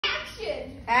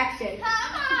Action. Action.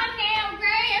 Come on now,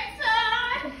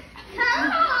 grandson.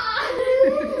 Come on.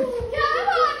 Come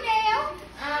on now.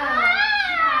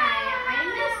 Hi, I'm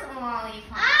Miss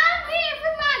Lollipop. I'm here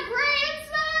for my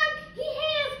grandson. He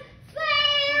has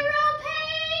feral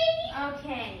pain.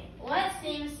 Okay, what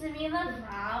seems to be the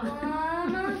problem?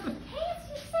 Can't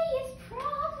you see his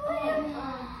problem?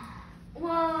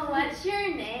 Well, what's your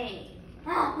name?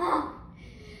 And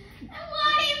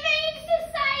what he means to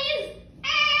say is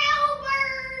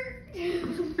Albert.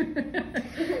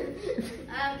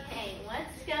 Okay,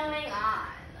 what's going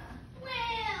on?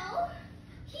 Well,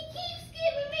 he keeps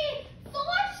giving me 4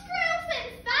 strokes and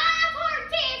 5 heart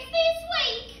attacks this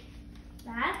week.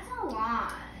 That's a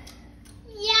lot.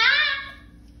 Yeah.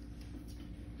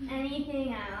 Anything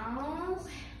else?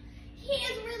 He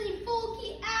has really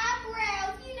bulky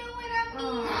eyebrows. You know what I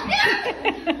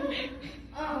mean?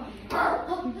 Oh.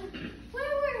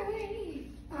 Where were we?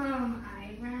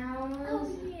 Eyebrows. Oh,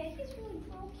 yeah, he's really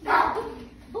bulky.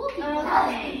 Bulky.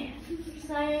 Okay,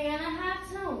 so you're gonna have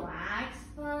to wax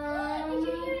them. Did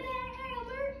you hear that,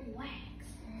 Albert? Wax.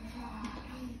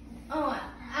 Oh,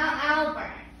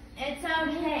 Albert, it's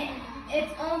okay.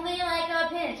 It's only like a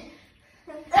pinch.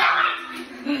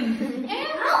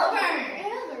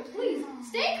 Albert, please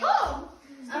stay calm.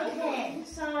 Okay,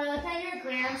 so look at your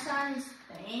grandson's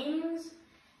things,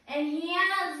 and he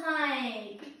has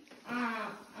like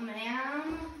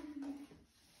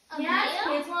he has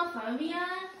phasmophobia,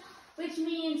 which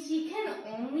means he can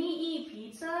only eat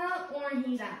pizza or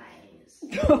he dies.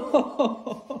 It's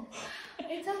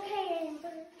okay,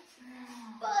 Amber.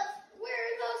 But where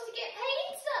are those to get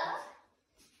pizza?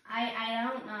 I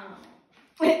don't know.